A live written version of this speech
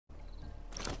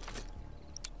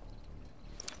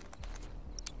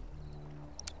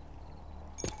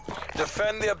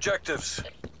Defend the objectives.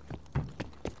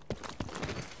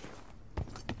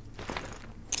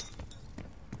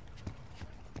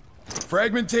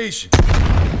 Fragmentation.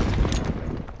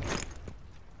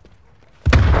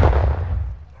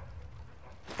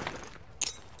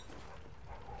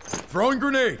 Throwing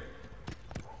grenade.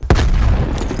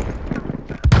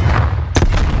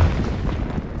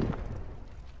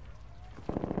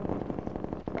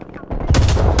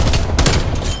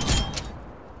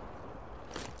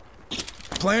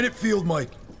 Planet field mic.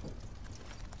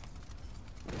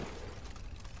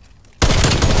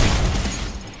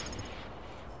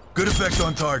 Good effect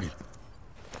on target.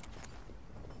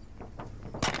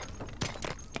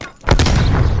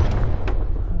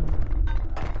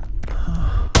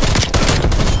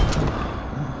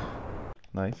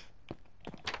 Nice.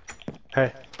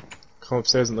 Hey, come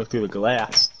upstairs and look through the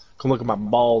glass. Come look at my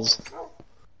balls.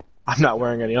 I'm not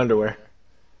wearing any underwear.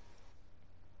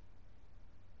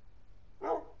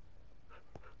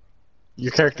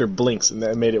 Your character blinks and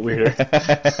that made it weirder.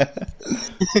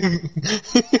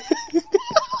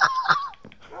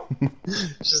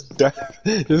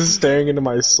 just staring into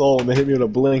my soul and they hit me with a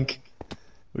blink.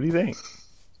 What do you think?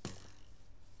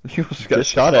 You just got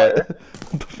shot at.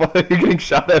 What the fuck? You're getting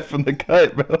shot at from the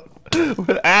cut, bro.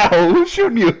 Ow! Who's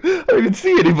shooting you? I don't even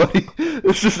see anybody.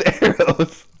 It's just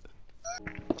arrows.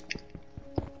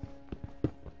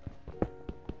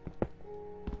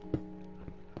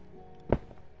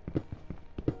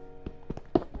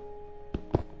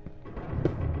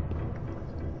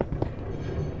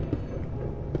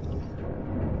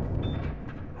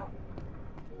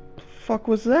 Fuck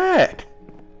was that?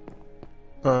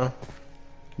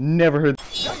 Never heard.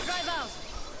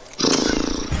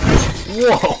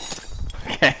 Whoa.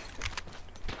 Okay.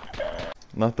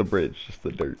 Not the bridge, just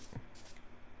the dirt.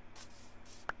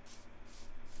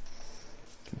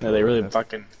 Yeah, they really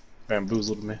fucking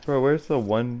bamboozled me. Bro, where's the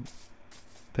one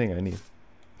thing I need?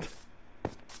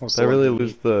 What's Did I really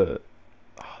lose the...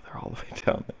 Oh, they're all the way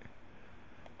down there.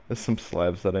 There's some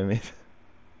slabs that I made.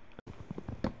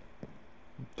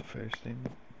 The fair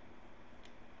statement.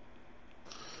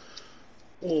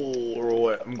 Oh, or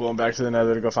what? I'm going back to the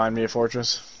nether to go find me a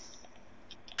fortress.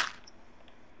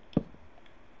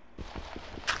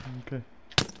 Okay.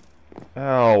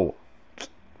 Ow.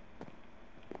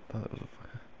 Thought it was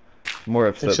a more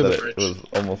upset that it was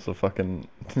almost a fucking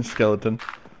skeleton.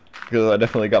 Because I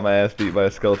definitely got my ass beat by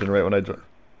a skeleton right when I joined.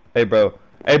 Hey bro,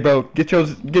 get your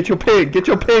pigs, Ryan, get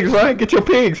your pigs, Ryan, get your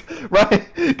pigs.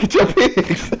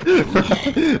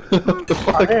 What the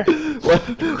fuck?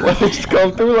 Why did you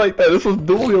come through like that? This was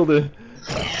dual wielding.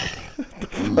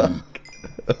 What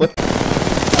the fuck?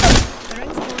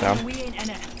 Down. We ain't in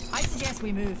it. I suggest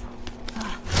we move.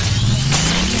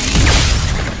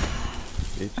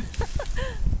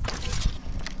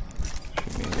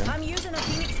 I'm using a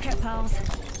Phoenix kit, pals.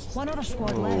 One other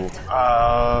squad left.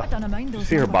 I don't mind those.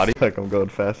 See her body? Like I'm going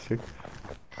faster.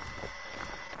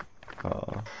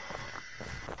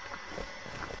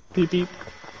 Beep beep.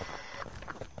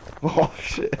 Oh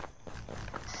shit.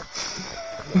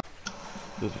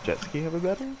 Does a jet ski have a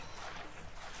battery?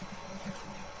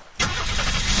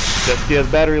 Jet ski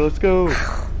has battery, let's go!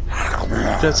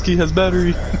 Jet ski has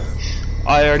battery.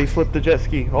 I already flipped the jet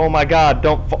ski. Oh my god,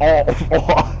 don't fall.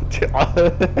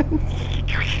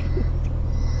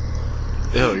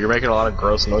 Ew, you're making a lot of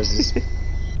gross noises.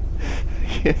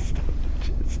 Yes,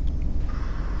 just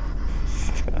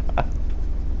stop.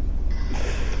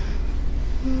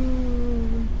 Oh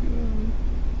my god.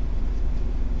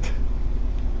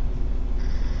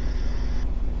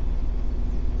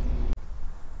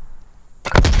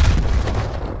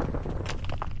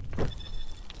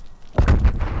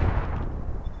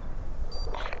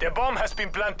 The bomb has been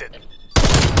planted.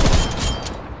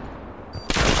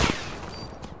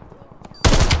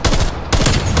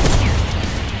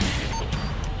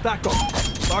 Back up.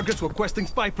 Targets requesting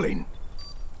spy plane.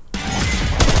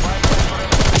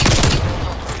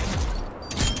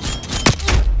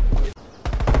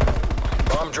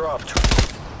 Bomb dropped.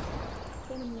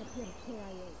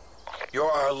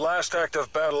 You're our last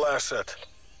active battle asset.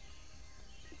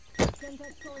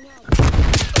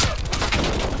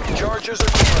 Charges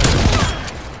acquired.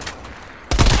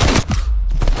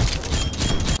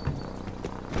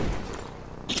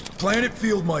 Planet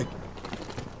field mic.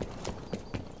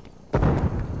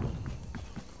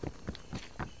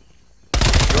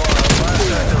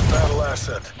 Battle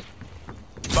asset.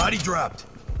 Body dropped.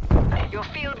 Your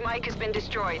field mic has been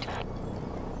destroyed.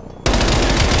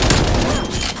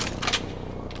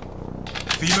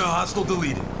 Female hostile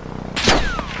deleted.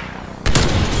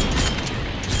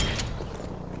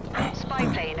 Spy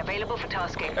plane available for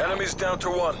tasking. Enemies down to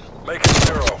 1. Make it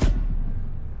 0.